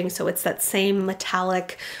packaging. So it's that same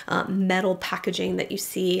metallic metal packaging that you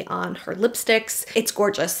see on her lipsticks. It's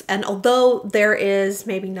gorgeous. And although there is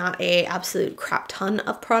maybe not a absolute crap ton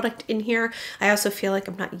of product in here, I also feel like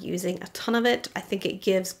I'm not using a ton of it. I think it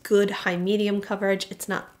gives good high medium coverage. It's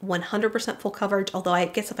not 100% full coverage, although I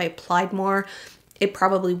guess if I applied more, it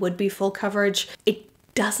probably would be full coverage. It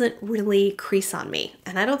doesn't really crease on me,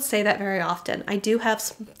 and I don't say that very often. I do have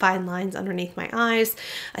some fine lines underneath my eyes.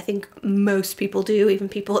 I think most people do, even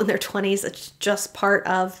people in their 20s. It's just part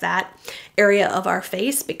of that area of our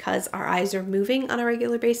face because our eyes are moving on a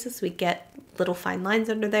regular basis. We get little fine lines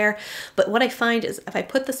under there. But what I find is if I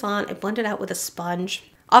put this on, I blend it out with a sponge.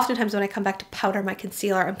 Oftentimes when I come back to powder my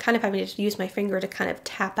concealer, I'm kind of having to use my finger to kind of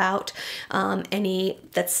tap out any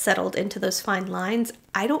that's settled into those fine lines.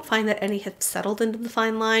 I don't find that any have settled into the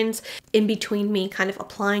fine lines in between me kind of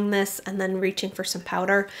applying this and then reaching for some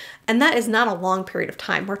powder. And that is not a long period of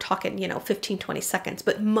time. We're talking, 15, 20 seconds,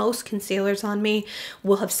 but most concealers on me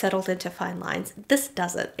will have settled into fine lines. This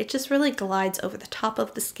doesn't. It just really glides over the top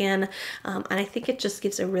of the skin. And I think it just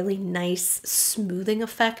gives a really nice smoothing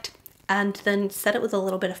effect. And then set it with a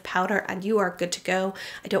little bit of powder and you are good to go.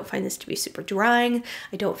 I don't find this to be super drying.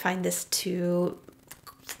 I don't find this to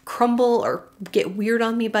crumble or get weird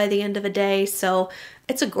on me by the end of a day. So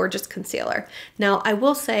it's a gorgeous concealer. Now, I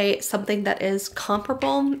will say something that is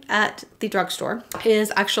comparable at the drugstore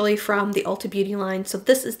is actually from the Ulta Beauty line. So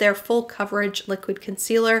this is their full coverage liquid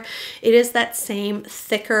concealer. It is that same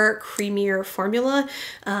thicker, creamier formula.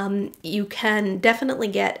 You can definitely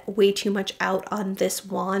get way too much out on this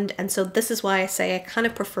wand. And so this is why I say I kind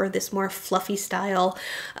of prefer this more fluffy style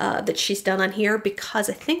that she's done on here, because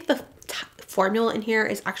I think the formula in here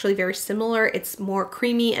is actually very similar. It's more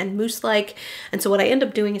creamy and mousse-like. And so what I end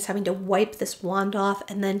up doing is having to wipe this wand off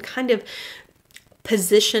and then kind of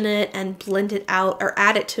position it and blend it out, or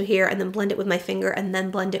add it to here and then blend it with my finger and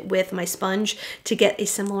then blend it with my sponge to get a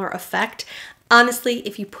similar effect. Honestly,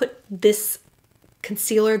 if you put this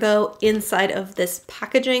concealer though inside of this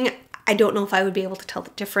packaging, I don't know if I would be able to tell the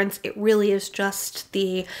difference. It really is just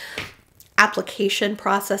the application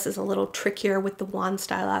process is a little trickier with the wand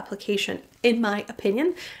style application, in my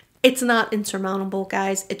opinion. It's not insurmountable,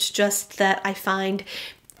 guys. It's just that I find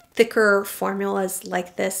thicker formulas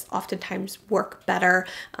like this oftentimes work better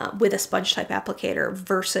with a sponge type applicator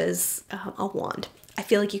versus a wand. I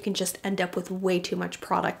feel like you can just end up with way too much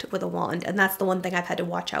product with a wand, and that's the one thing I've had to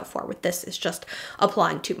watch out for with this, is just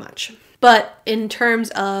applying too much. But in terms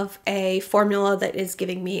of a formula that is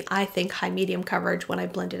giving me, I think, high medium coverage when I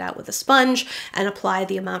blend it out with a sponge and apply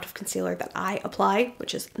the amount of concealer that I apply,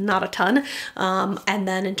 which is not a ton. And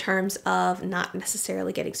then in terms of not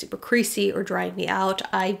necessarily getting super creasy or drying me out,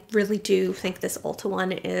 I really do think this Ulta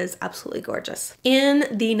one is absolutely gorgeous. In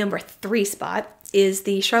the number 3 spot is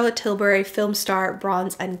the Charlotte Tilbury Filmstar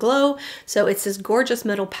Bronze and Glow. So it's this gorgeous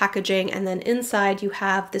middle packaging, and then inside you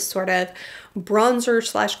have this sort of bronzer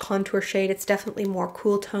slash contour shade. It's definitely more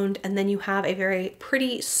cool toned, and then you have a very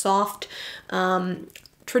pretty soft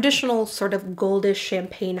traditional sort of goldish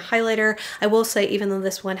champagne highlighter. I will say, even though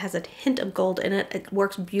this one has a hint of gold in it, it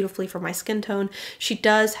works beautifully for my skin tone. She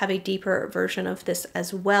does have a deeper version of this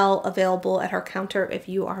as well available at her counter if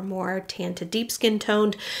you are more tan to deep skin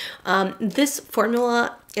toned. This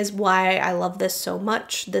formula is why I love this so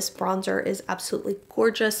much. This bronzer is absolutely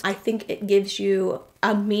gorgeous. I think it gives you,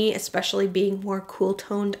 me especially being more cool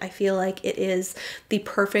toned, I feel like it is the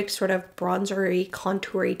perfect sort of bronzery,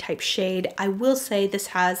 contoury type shade. I will say this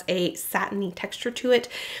has a satiny texture to it.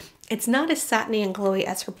 It's not as satiny and glowy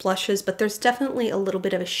as her blushes, but there's definitely a little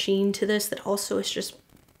bit of a sheen to this that also is just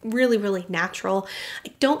really, really natural.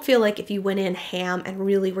 I don't feel like if you went in ham and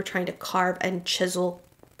really were trying to carve and chisel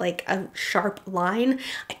like a sharp line,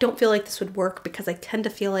 I don't feel like this would work, because I tend to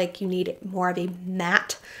feel like you need more of a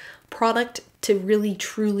matte product to really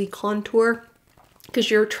truly contour, because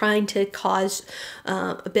you're trying to cause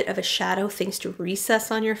a bit of a shadow, things to recess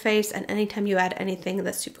on your face, and anytime you add anything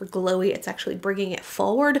that's super glowy, it's actually bringing it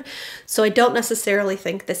forward. So I don't necessarily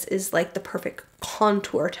think this is like the perfect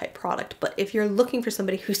contour type product, but if you're looking for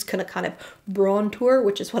somebody who's gonna kind of brontour,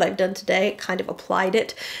 which is what I've done today, kind of applied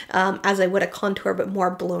it as I would a contour, but more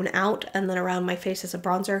blown out, and then around my face as a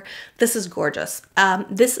bronzer, this is gorgeous.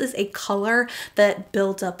 This is a color that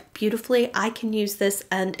builds up beautifully. I can use this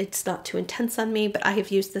and it's not too intense on me, but I have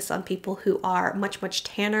used this on people who are much, much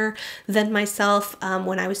tanner than myself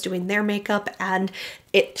when I was doing their makeup, and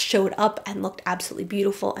it showed up and looked absolutely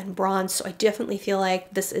beautiful and bronze. So I definitely feel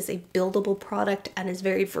like this is a buildable product and is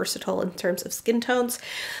very versatile in terms of skin tones.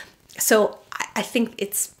 So I think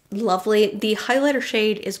it's lovely. The highlighter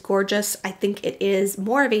shade is gorgeous. I think it is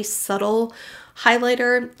more of a subtle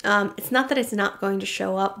highlighter. It's not that it's not going to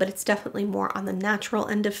show up, but it's definitely more on the natural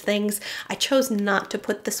end of things. I chose not to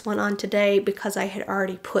put this one on today because I had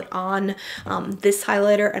already put on this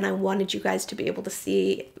highlighter, and I wanted you guys to be able to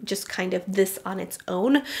see just kind of this on its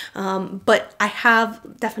own. But I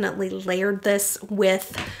have definitely layered this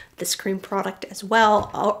with this cream product as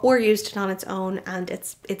well, or used it on its own, and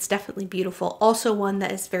it's definitely beautiful. Also one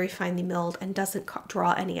that is very finely milled and doesn't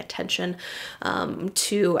draw any attention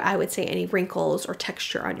to, I would say, any wrinkles or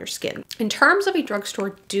texture on your skin. In terms of a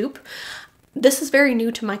drugstore dupe, this is very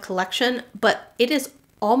new to my collection, but it is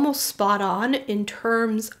almost spot on in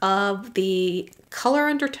terms of the color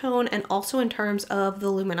undertone and also in terms of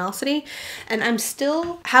the luminosity. And I'm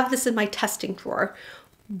still have this in my testing drawer,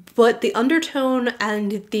 but the undertone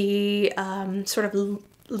and the sort of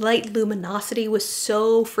light luminosity was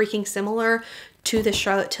so freaking similar to the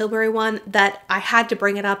Charlotte Tilbury one that I had to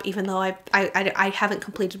bring it up, even though I haven't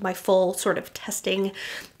completed my full sort of testing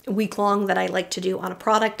week long that I like to do on a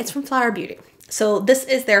product. It's from Flower Beauty. So this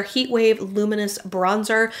is their Heat Wave Luminous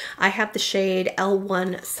Bronzer. I have the shade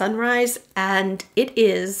L1 Sunrise, and it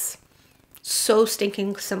is so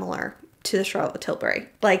stinking similar to the Charlotte Tilbury.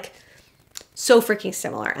 Like, so freaking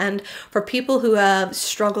similar. And for people who have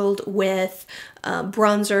struggled with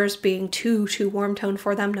bronzers being too warm toned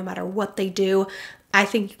for them, no matter what they do, I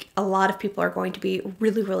think a lot of people are going to be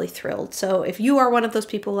really, really thrilled. So if you are one of those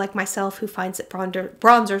people like myself who finds that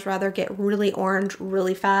bronzers rather get really orange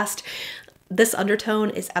really fast, this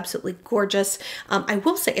undertone is absolutely gorgeous. I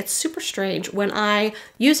will say it's super strange. When I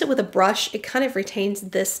use it with a brush, it kind of retains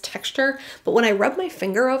this texture, but when I rub my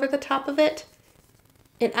finger over the top of it,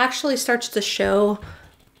 it actually starts to show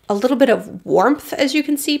a little bit of warmth, as you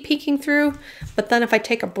can see, peeking through. But then if I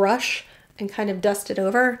take a brush and kind of dust it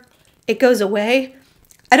over, it goes away.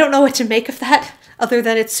 I don't know what to make of that. other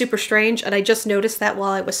than it's super strange, and I just noticed that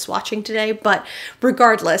while I was swatching today. But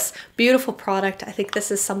regardless, beautiful product. I think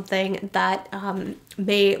this is something that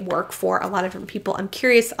may work for a lot of different people. I'm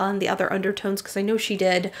curious on the other undertones because I know she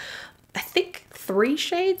did, I think, 3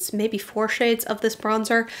 shades, maybe 4 shades of this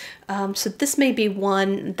bronzer. So this may be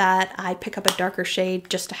one that I pick up a darker shade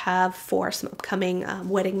just to have for some upcoming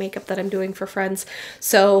wedding makeup that I'm doing for friends.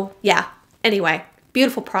 So yeah, anyway,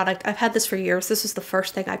 beautiful product. I've had this for years. This is the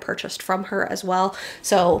first thing I purchased from her as well.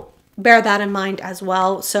 So bear that in mind as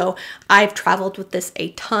well. So I've traveled with this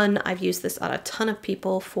a ton. I've used this on a ton of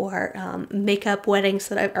people for makeup weddings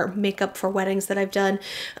that or makeup for weddings that I've done.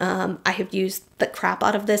 I have used the crap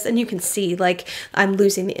out of this, and you can see like I'm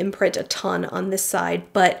losing the imprint a ton on this side,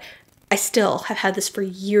 but I still have had this for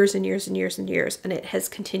years and years and years and years, and it has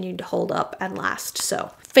continued to hold up and last.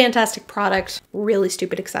 So fantastic product. Really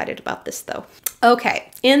stupid excited about this though. Okay,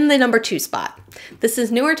 in the number 2 spot. This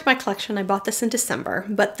is newer to my collection. I bought this in December,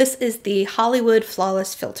 but this is the Hollywood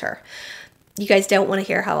Flawless Filter. You guys don't want to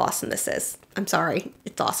hear how awesome this is. I'm sorry,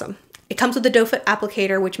 it's awesome. It comes with a doe foot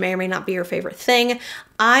applicator, which may or may not be your favorite thing.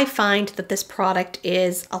 I find that this product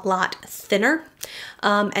is a lot thinner.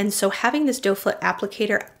 And so having this doe foot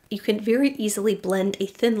applicator, you can very easily blend a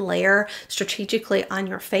thin layer strategically on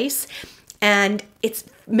your face. And it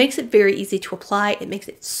makes it very easy to apply. It makes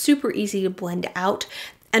it super easy to blend out.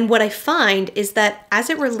 And what I find is that as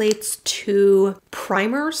it relates to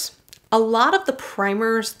primers, a lot of the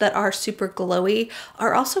primers that are super glowy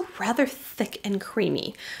are also rather thick and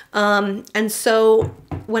creamy. And so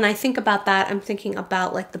when I think about that, I'm thinking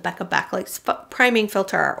about like the Becca Backlight priming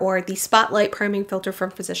filter, or the Spotlight priming filter from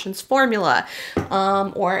Physicians Formula,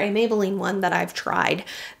 or a Maybelline one that I've tried.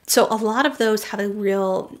 So a lot of those have a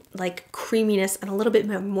real like creaminess and a little bit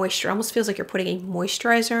more moisture. It almost feels like you're putting a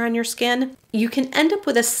moisturizer on your skin. You can end up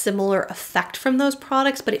with a similar effect from those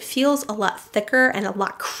products, but it feels a lot thicker and a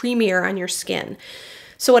lot creamier on your skin.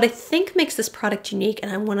 So what I think makes this product unique,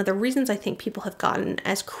 and one of the reasons I think people have gotten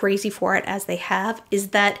as crazy for it as they have, is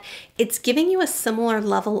that it's giving you a similar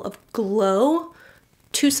level of glow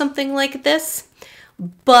to something like this,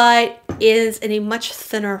 but is in a much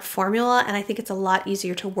thinner formula, and I think it's a lot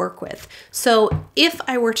easier to work with. So if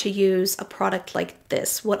I were to use a product like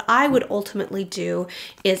this, what I would ultimately do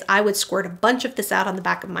is I would squirt a bunch of this out on the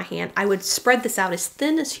back of my hand. I would spread this out as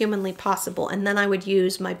thin as humanly possible, and then I would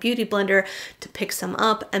use my beauty blender to pick some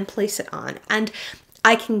up and place it on. And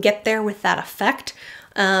I can get there with that effect.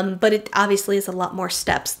 But it obviously is a lot more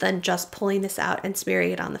steps than just pulling this out and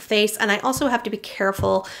smearing it on the face. And I also have to be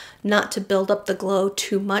careful not to build up the glow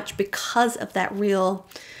too much because of that real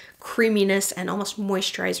creaminess and almost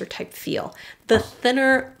moisturizer type feel. The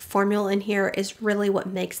thinner formula in here is really what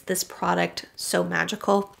makes this product so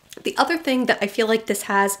magical. The other thing that I feel like this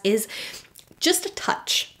has is just a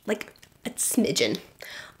touch, like a smidgen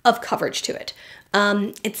of coverage to it.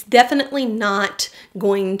 It's definitely not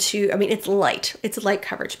going to, I mean, it's light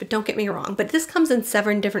coverage, but don't get me wrong, but this comes in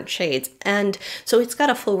 7 different shades. And so it's got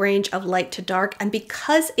a full range of light to dark. And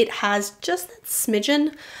because it has just that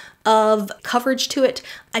smidgen of coverage to it,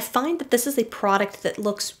 I find that this is a product that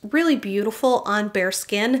looks really beautiful on bare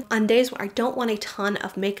skin. On days where I don't want a ton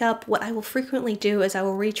of makeup, what I will frequently do is I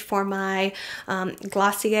will reach for my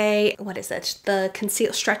Glossier, what is it, the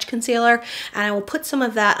stretch concealer, and I will put some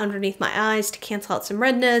of that underneath my eyes to cancel out some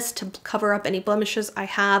redness, to cover up any blemishes I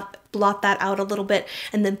have, blot that out a little bit,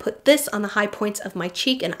 and then put this on the high points of my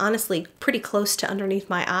cheek and honestly pretty close to underneath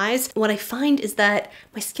my eyes. What I find is that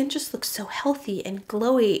my skin just looks so healthy and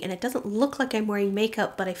glowy, and it doesn't look like I'm wearing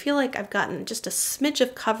makeup, but I feel like I've gotten just a smidge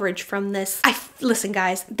of coverage from this. Listen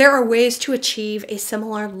guys, there are ways to achieve a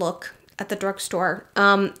similar look at the drugstore.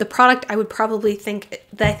 The product I would probably think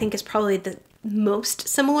that I think is probably the most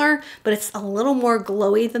similar, but it's a little more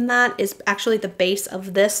glowy than that, is actually the base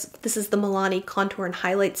of this. This is the Milani Contour and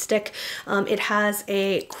Highlight Stick. It has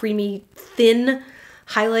a creamy, thin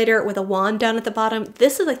highlighter with a wand down at the bottom.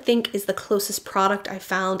 This is, I think, is the closest product I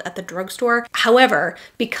found at the drugstore. However,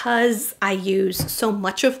 because I use so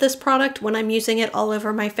much of this product when I'm using it all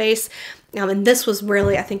over my face, and this was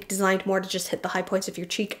really, I think, designed more to just hit the high points of your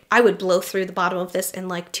cheek, I would blow through the bottom of this in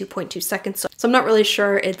like 2.2 seconds. So I'm not really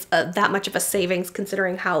sure it's that much of a savings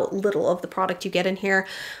considering how little of the product you get in here.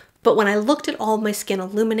 But when I looked at all of my skin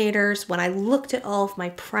illuminators, when I looked at all of my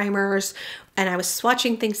primers, and I was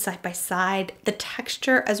swatching things side by side, the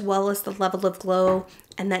texture as well as the level of glow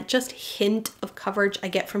and that just hint of coverage I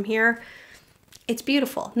get from here, it's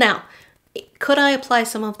beautiful. Now, could I apply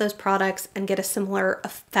some of those products and get a similar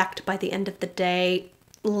effect by the end of the day,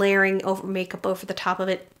 layering over makeup over the top of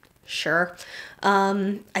it? Sure.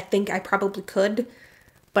 I think I probably could.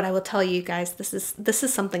 But I will tell you guys, this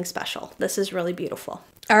is something special. This is really beautiful.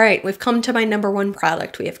 All right, we've come to my number one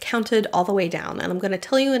product. We have counted all the way down, and I'm going to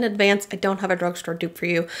tell you in advance, I don't have a drugstore dupe for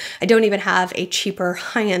you. I don't even have a cheaper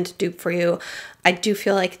high-end dupe for you. I do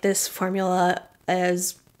feel like this formula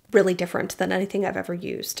is really different than anything I've ever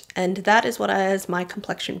used, and that is what is my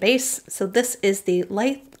complexion base. So this is the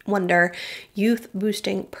Light Wonder Youth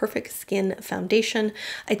Boosting Perfect Skin Foundation.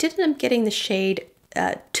 I did end up getting the shade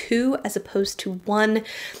 2 as opposed to 1.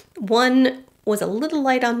 1 was a little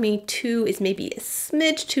light on me, 2 is maybe a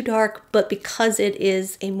smidge too dark, but because it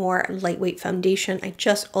is a more lightweight foundation, I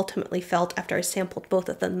just ultimately felt after I sampled both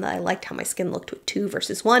of them that I liked how my skin looked with 2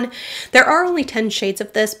 versus 1. There are only 10 shades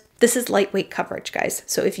of this. This is lightweight coverage, guys.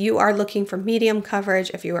 So if you are looking for medium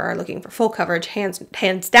coverage, if you are looking for full coverage,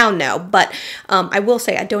 hands down no. But I will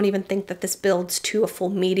say I don't even think that this builds to a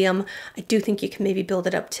full medium. I do think you can maybe build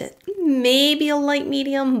it up to maybe a light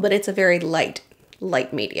medium, but it's a very light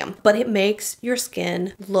medium. But it makes your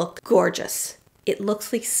skin look gorgeous. It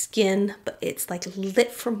looks like skin, but it's like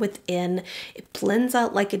lit from within. It blends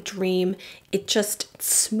out like a dream. It just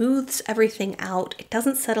smooths everything out. It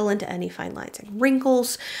doesn't settle into any fine lines and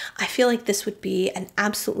wrinkles. I feel like this would be an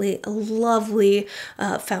absolutely lovely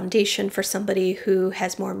foundation for somebody who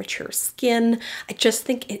has more mature skin. I just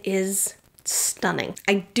think it is stunning.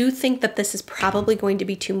 I do think that this is probably going to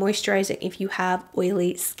be too moisturizing if you have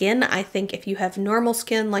oily skin. I think if you have normal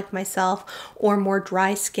skin like myself or more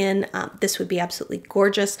dry skin, this would be absolutely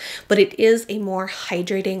gorgeous, but it is a more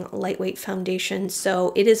hydrating, lightweight foundation.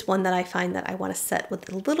 So it is one that I find that I want to set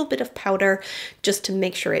with a little bit of powder just to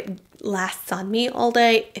make sure it lasts on me all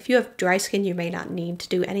day. If you have dry skin, you may not need to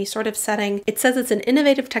do any sort of setting. It says it's an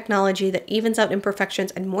innovative technology that evens out imperfections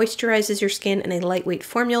and moisturizes your skin in a lightweight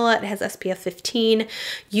formula. It has SPF 15,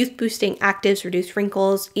 youth boosting actives, reduce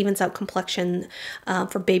wrinkles, evens out complexion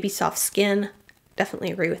for baby soft skin. Definitely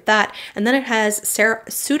agree with that. And then it has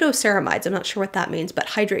pseudoceramides. I'm not sure what that means, but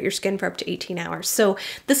hydrate your skin for up to 18 hours. So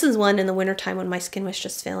this is one in the wintertime when my skin was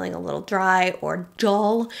just feeling a little dry or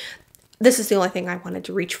dull. This is the only thing I wanted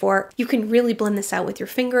to reach for. You can really blend this out with your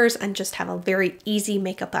fingers and just have a very easy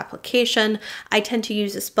makeup application. I tend to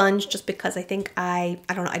use a sponge just because I think I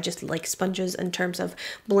don't know, I just like sponges in terms of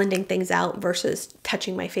blending things out versus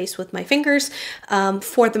touching my face with my fingers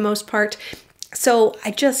for the most part. So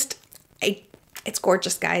it's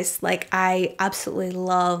gorgeous, guys. Like, I absolutely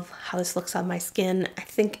love how this looks on my skin. I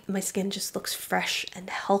think my skin just looks fresh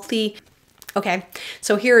and healthy. Okay,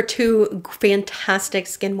 so here are 2 fantastic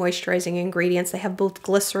skin moisturizing ingredients. They have both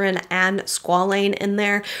glycerin and squalane in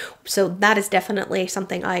there. So that is definitely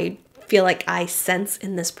something I feel like I sense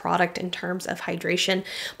in this product in terms of hydration,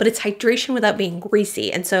 but it's hydration without being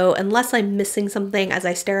greasy. And so unless I'm missing something as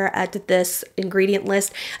I stare at this ingredient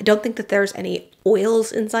list, I don't think that there's any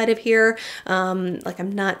oils inside of here. Like,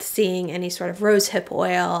 I'm not seeing any sort of rosehip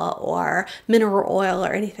oil or mineral oil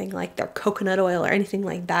or anything like that, coconut oil or anything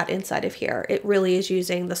like that inside of here. It really is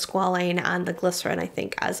using the squalane and the glycerin, I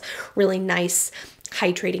think, as really nice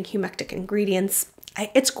hydrating humectant ingredients.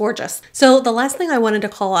 It's gorgeous. So the last thing I wanted to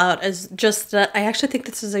call out is just that I actually think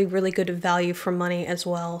this is a really good value for money as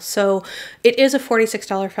well. So it is a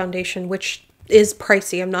 $46 foundation, which is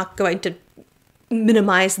pricey. I'm not going to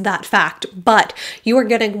minimize that fact, but you are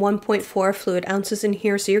getting 1.4 fluid ounces in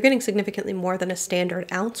here, so you're getting significantly more than a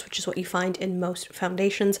standard ounce, which is what you find in most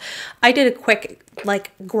foundations. I did a quick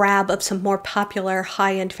grab of some more popular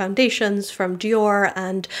high-end foundations from Dior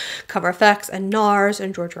and Cover FX and NARS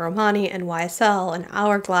and Giorgio Armani and YSL and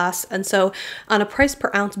Hourglass, and so on a price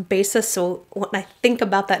per ounce basis, so when I think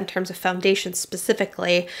about that in terms of foundations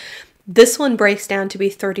specifically, this one breaks down to be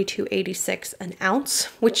 $32.86 an ounce,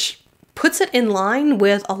 which puts it in line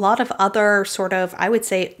with a lot of other sort of, I would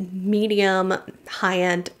say, medium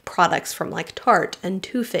high-end products from like Tarte and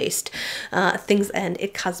Too Faced things and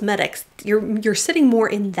IT Cosmetics. You're sitting more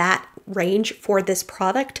in that range for this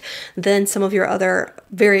product than some of your other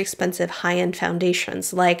very expensive high-end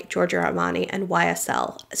foundations like Giorgio Armani and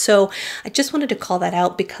YSL. So I just wanted to call that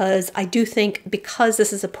out because I do think because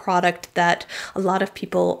this is a product that a lot of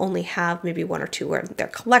people only have maybe 1 or 2 in their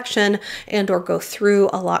collection and or go through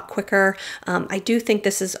a lot quicker, I do think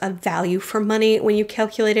this is a value for money when you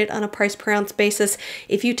calculate it on a price per ounce basis.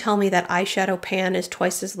 If you tell me that eyeshadow pan is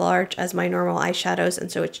twice as large as my normal eyeshadows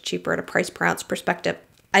and so it's cheaper at a price per ounce perspective,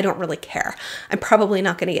 I don't really care. I'm probably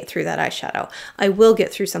not going to get through that eyeshadow. I will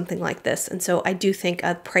get through something like this. And so I do think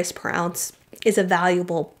a price per ounce is a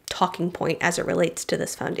valuable talking point as it relates to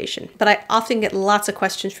this foundation. But I often get lots of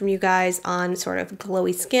questions from you guys on sort of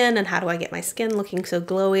glowy skin and how do I get my skin looking so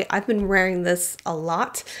glowy. I've been wearing this a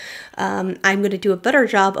lot. I'm going to do a better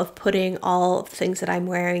job of putting all the things that I'm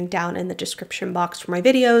wearing down in the description box for my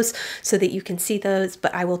videos so that you can see those.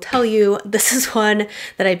 But I will tell you, this is one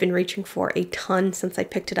that I've been reaching for a ton since I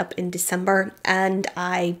picked it up in December, and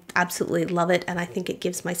I absolutely love it. And I think it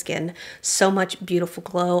gives my skin so much beautiful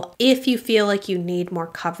glow. If you feel like you need more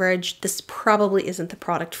coverage, this probably isn't the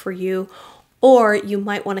product for you. Or you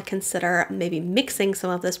might want to consider maybe mixing some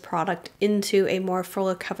of this product into a more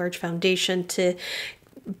fuller coverage foundation to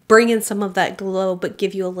bring in some of that glow but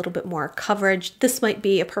give you a little bit more coverage. This might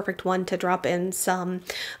be a perfect one to drop in some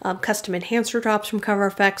custom enhancer drops from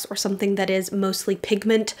Cover FX or something that is mostly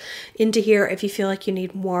pigment into here if you feel like you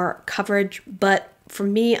need more coverage. But for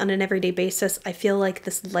me, on an everyday basis, I feel like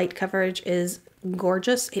this light coverage is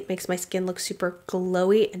gorgeous. It makes my skin look super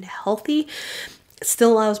glowy and healthy. It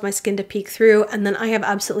still allows my skin to peek through, and then I have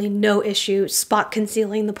absolutely no issue spot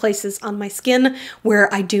concealing the places on my skin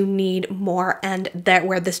where I do need more, and that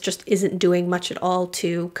where this just isn't doing much at all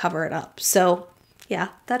to cover it up. So yeah,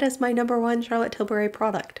 that is my #1 Charlotte Tilbury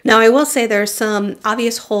product. Now I will say there's some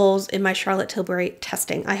obvious holes in my Charlotte Tilbury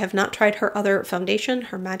testing. I have not tried her other foundation,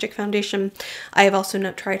 her Magic foundation. I have also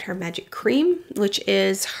not tried her Magic Cream, which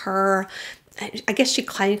is her, I guess she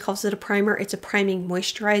kind of calls it a primer. It's a priming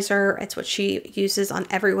moisturizer. It's what she uses on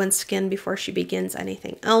everyone's skin before she begins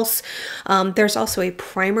anything else. There's also a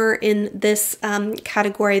primer in this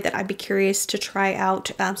category that I'd be curious to try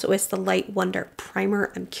out. So it's the Light Wonder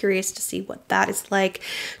Primer. I'm curious to see what that is like.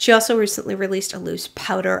 She also recently released a loose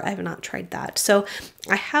powder. I have not tried that. So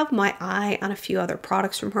I have my eye on a few other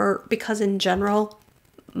products from her because in general,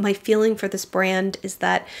 my feeling for this brand is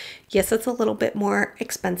that, yes, it's a little bit more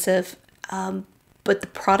expensive, but the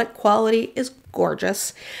product quality is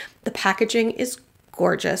gorgeous. The packaging is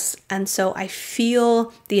gorgeous. And so I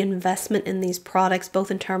feel the investment in these products, both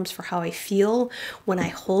in terms for how I feel when I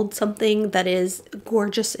hold something that is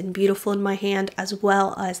gorgeous and beautiful in my hand, as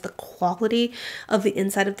well as the quality of the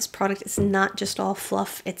inside of this product. It's not just all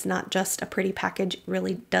fluff. It's not just a pretty package. It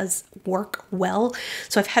really does work well.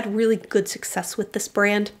 So I've had really good success with this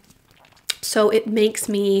brand. So it makes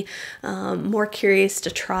me more curious to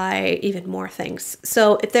try even more things.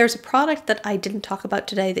 So if there's a product that I didn't talk about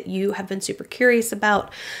today that you have been super curious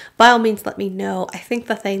about, by all means, let me know. I think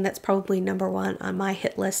the thing that's probably #1 on my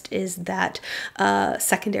hit list is that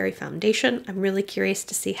secondary foundation. I'm really curious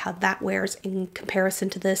to see how that wears in comparison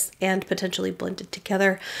to this and potentially blended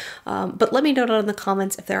together. But let me know down in the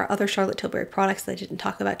comments if there are other Charlotte Tilbury products that I didn't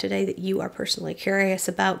talk about today that you are personally curious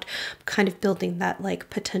about. I'm kind of building that like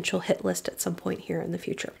potential hit list at some point here in the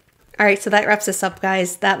future. All right, so that wraps this up,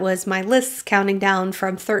 guys. That was my list counting down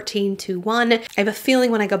from 13 to 1. I have a feeling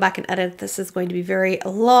when I go back and edit, this is going to be very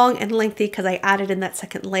long and lengthy because I added in that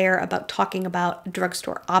second layer about talking about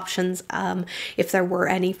drugstore options, if there were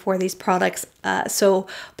any for these products. So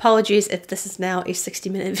apologies if this is now a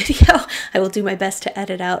 60-minute video. I will do my best to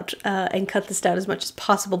edit out and cut this down as much as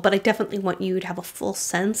possible, but I definitely want you to have a full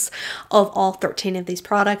sense of all 13 of these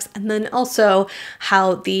products, and then also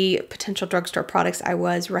how the potential drugstore products I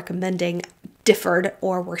was recommending differed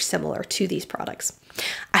or were similar to these products.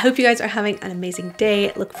 I hope you guys are having an amazing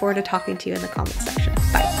day. Look forward to talking to you in the comment section.